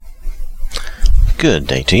Good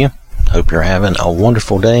day to you. Hope you're having a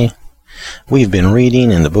wonderful day. We've been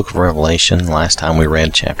reading in the book of Revelation. Last time we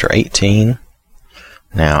read chapter 18.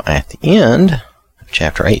 Now at the end of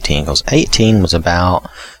chapter 18, because 18 was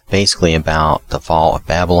basically about the fall of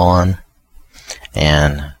Babylon.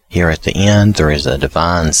 And here at the end there is a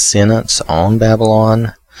divine sentence on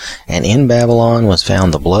Babylon. And in Babylon was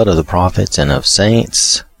found the blood of the prophets and of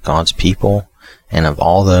saints, God's people, and of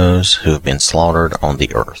all those who have been slaughtered on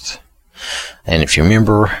the earth. And if you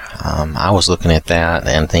remember, I was looking at that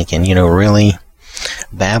and thinking, really,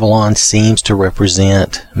 Babylon seems to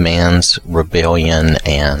represent man's rebellion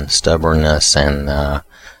and stubbornness,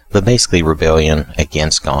 but basically rebellion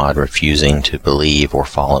against God, refusing to believe or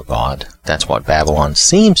follow God. That's what Babylon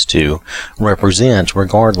seems to represent,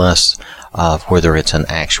 regardless of whether it's an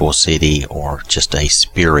actual city or just a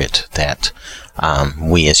spirit that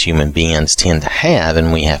we as human beings tend to have,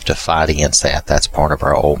 and we have to fight against that. That's part of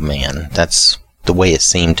our old man. That's the way it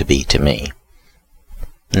seemed to be to me.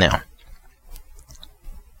 Now,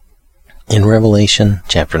 in Revelation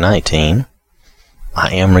chapter 19,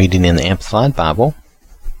 I am reading in the Amplified Bible.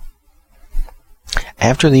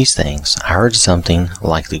 After these things, I heard something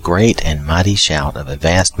like the great and mighty shout of a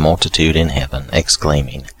vast multitude in heaven,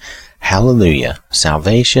 exclaiming, Hallelujah!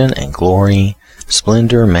 Salvation and glory,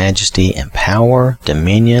 splendor, majesty, and power,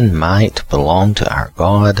 dominion, might belong to our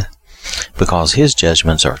God. Because his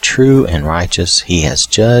judgments are true and righteous, he has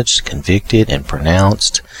judged, convicted, and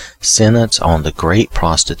pronounced sentence on the great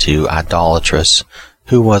prostitute, idolatress,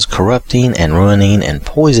 who was corrupting and ruining and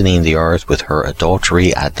poisoning the earth with her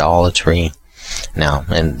adultery, idolatry. Now,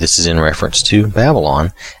 and this is in reference to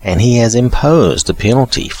Babylon, and he has imposed the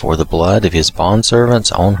penalty for the blood of his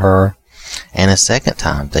bondservants on her. And a second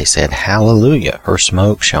time they said, Hallelujah, her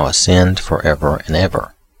smoke shall ascend forever and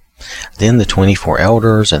ever. Then the 24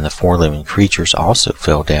 elders and the 4 living creatures also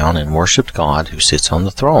fell down and worshipped God who sits on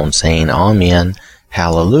the throne, saying, Amen,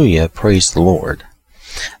 Hallelujah, praise the Lord.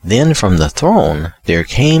 Then from the throne there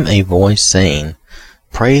came a voice saying,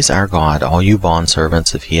 Praise our God, all you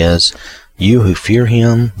bondservants of his, you who fear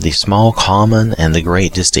him, the small common and the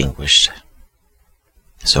great distinguished.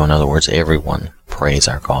 So in other words, everyone, praise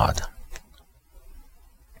our God.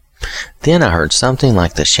 Then I heard something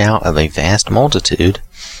like the shout of a vast multitude,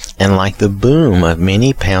 and like the boom of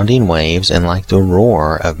many pounding waves, and like the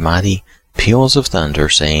roar of mighty peals of thunder,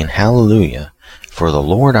 saying, Hallelujah, for the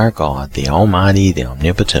Lord our God, the Almighty, the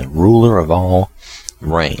omnipotent ruler of all,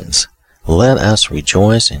 reigns. Let us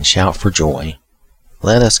rejoice and shout for joy.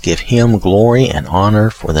 Let us give him glory and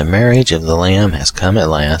honor, for the marriage of the Lamb has come at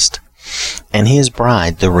last, and his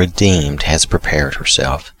bride, the redeemed, has prepared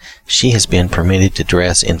herself. She has been permitted to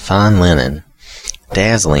dress in fine linen,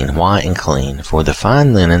 dazzling white and clean, for the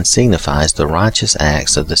fine linen signifies the righteous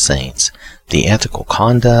acts of the saints, the ethical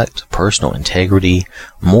conduct, personal integrity,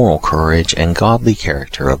 moral courage, and godly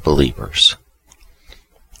character of believers.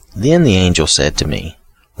 Then the angel said to me,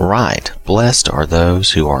 Right, blessed are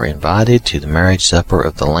those who are invited to the marriage supper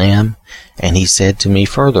of the Lamb. And he said to me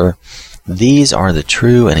further, These are the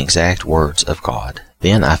true and exact words of God.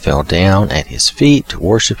 Then I fell down at his feet to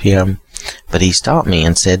worship him, but he stopped me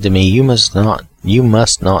and said to me, You must not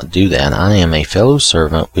do that. I am a fellow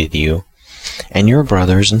servant with you and your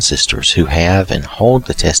brothers and sisters who have and hold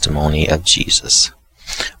the testimony of Jesus.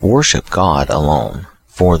 Worship God alone,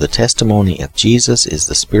 for the testimony of Jesus is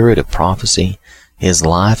the spirit of prophecy. His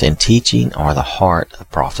life and teaching are the heart of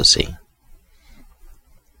prophecy.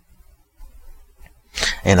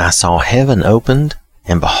 And I saw heaven opened,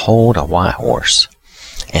 and behold, a white horse.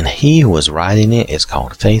 And he who was riding it is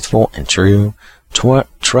called Faithful and True,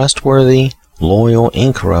 trustworthy, loyal,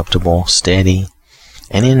 incorruptible, steady.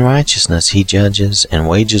 And in righteousness he judges and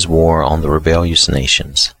wages war on the rebellious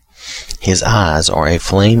nations. His eyes are a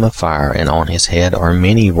flame of fire, and on his head are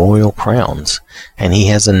many royal crowns. And he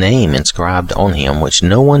has a name inscribed on him which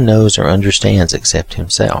no one knows or understands except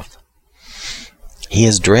himself. He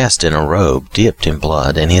is dressed in a robe dipped in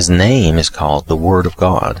blood, and his name is called the Word of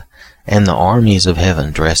God. And the armies of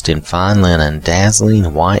heaven, dressed in fine linen,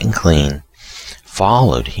 dazzling white and clean,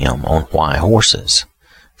 followed him on white horses.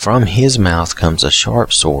 From his mouth comes a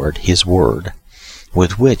sharp sword, his word,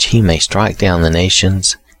 with which he may strike down the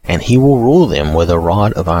nations, and he will rule them with a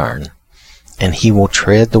rod of iron. And he will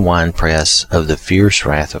tread the winepress of the fierce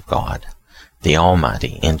wrath of God, the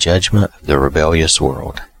Almighty, in judgment of the rebellious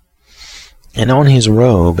world. And on his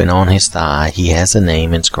robe and on his thigh he has a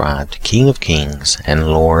name inscribed, King of Kings and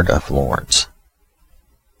Lord of Lords.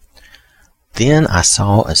 Then I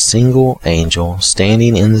saw a single angel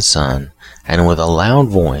standing in the sun, and with a loud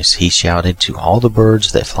voice he shouted to all the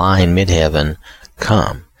birds that fly in mid-heaven,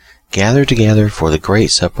 Come, gather together for the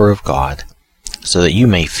great supper of God, so that you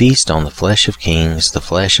may feast on the flesh of kings, the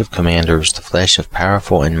flesh of commanders, the flesh of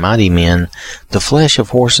powerful and mighty men, the flesh of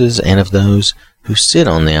horses and of those who sit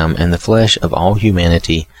on them, and the flesh of all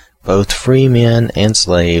humanity, both free men and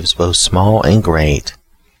slaves, both small and great,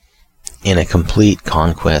 in a complete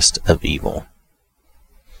conquest of evil.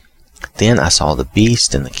 Then I saw the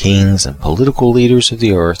beast and the kings and political leaders of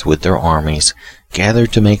the earth with their armies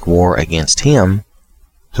gathered to make war against him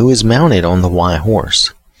who is mounted on the white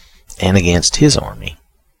horse, and against his army.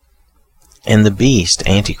 And the beast,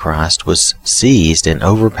 Antichrist, was seized and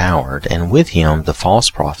overpowered, and with him the false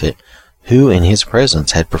prophet, who in his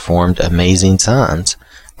presence had performed amazing signs,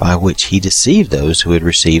 by which he deceived those who had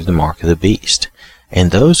received the mark of the beast, and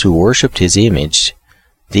those who worshipped his image.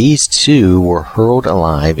 These two were hurled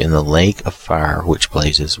alive in the lake of fire which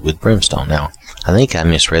blazes with brimstone. Now, I think I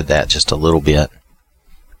misread that just a little bit.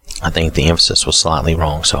 I think the emphasis was slightly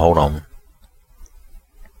wrong, so hold on.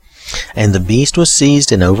 And the beast was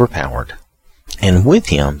seized and overpowered, and with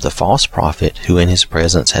him the false prophet, who in his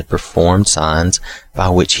presence had performed signs by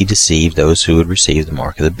which he deceived those who had received the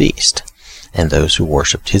mark of the beast, and those who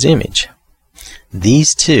worshipped his image.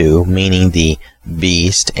 These two, meaning the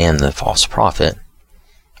beast and the false prophet,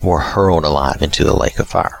 were hurled alive into the lake of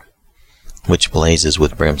fire, which blazes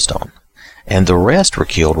with brimstone. And the rest were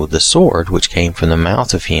killed with the sword which came from the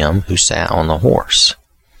mouth of him who sat on the horse.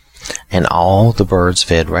 And all the birds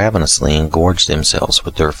fed ravenously and gorged themselves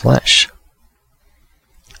with their flesh.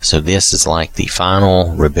 So this is like the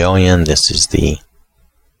final rebellion. This is the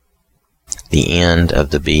end of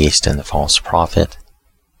the beast and the false prophet,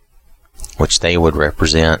 which they would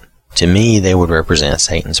represent. To me, they would represent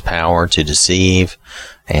Satan's power to deceive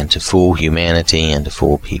and to fool humanity and to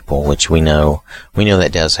fool people, which we know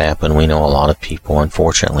that does happen. We know a lot of people,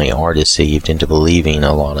 unfortunately, are deceived into believing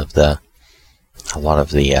a lot of the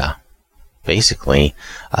basically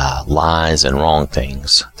lies and wrong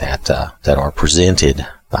things that are presented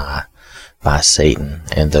by Satan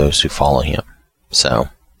and those who follow him. So,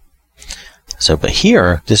 but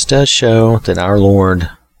here, this does show that our Lord,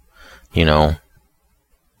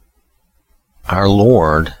 our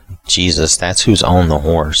Lord Jesus, that's who's on the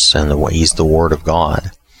horse, and he's the Word of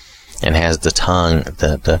God, and has the tongue,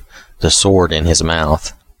 the sword in his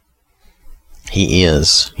mouth. He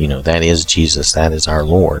is, that is Jesus, that is our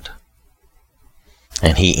Lord.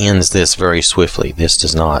 And he ends this very swiftly. This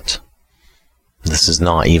is not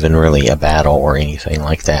even really a battle or anything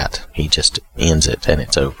like that. He just ends it and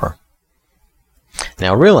it's over.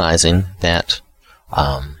 Now, realizing that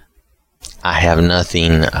I have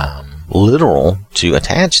nothing literal to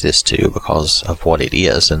attach this to because of what it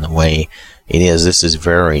is and the way it is, this is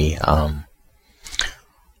very,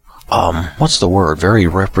 what's the word? Very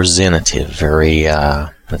representative, very,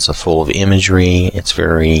 it's full of imagery. It's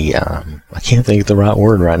very, I can't think of the right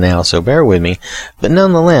word right now, so bear with me. But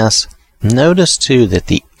nonetheless, notice too that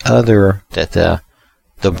the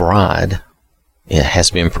bride, it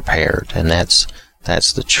has been prepared, and that's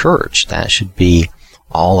the church. That should be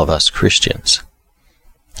all of us Christians.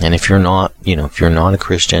 And if you're not, if you're not a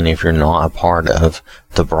Christian, if you're not a part of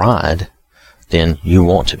the bride, then you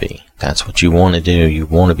want to be. That's what you want to do. You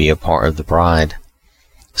want to be a part of the bride,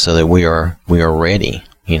 so that we are ready,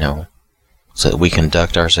 so that we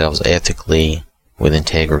conduct ourselves ethically, with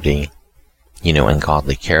integrity, and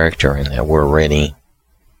godly character, and that we're ready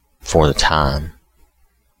for the time,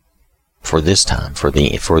 for this time, for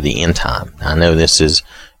the end time. I know this is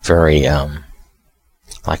very,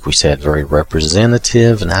 like we said, very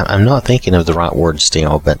representative, and I'm not thinking of the right word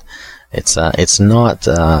still, but it's not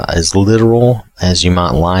as literal as you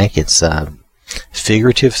might like. It's a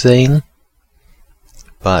figurative thing,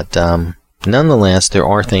 but nonetheless, there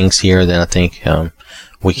are things here that I think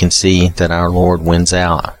we can see that our Lord wins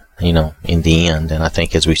out, in the end. And I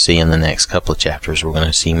think as we see in the next couple of chapters, we're going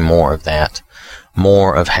to see more of that,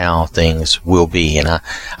 more of how things will be. And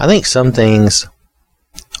I think some things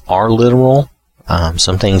are literal.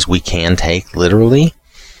 Some things we can take literally.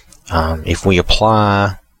 If we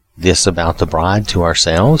apply this about the bride to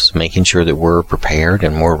ourselves, making sure that we're prepared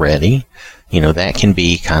and we're ready, that can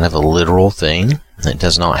be kind of a literal thing. It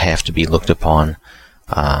does not have to be looked upon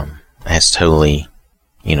as totally,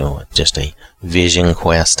 just a vision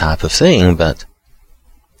quest type of thing. But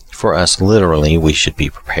for us, literally, we should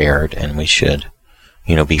be prepared, and we should,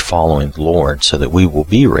 be following the Lord, so that we will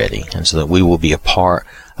be ready, and so that we will be a part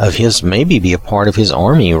of his, maybe be a part of his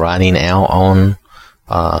army riding out on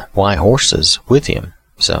white horses with him.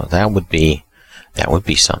 So that would be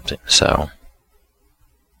something. So,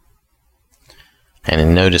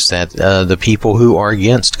 and notice that the people who are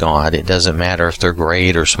against God, it doesn't matter if they're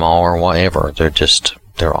great or small or whatever.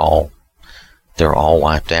 They're all they're all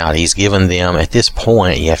wiped out. He's given them, at this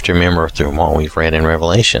point, you have to remember through what we've read in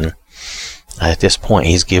Revelation, at this point,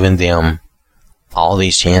 he's given them all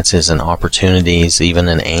these chances and opportunities. Even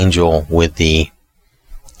an angel with the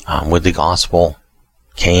gospel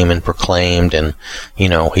came and proclaimed, and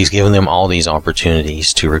he's given them all these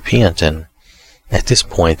opportunities to repent, and at this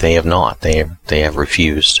point they have not. They have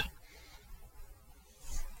refused.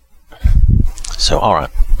 So, all right,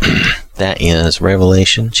 that is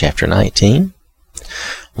Revelation chapter 19.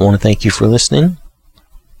 I want to thank you for listening.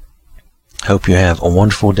 Hope you have a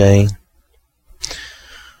wonderful day.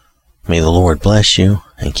 May the Lord bless you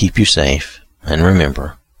and keep you safe. And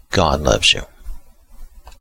remember, God loves you.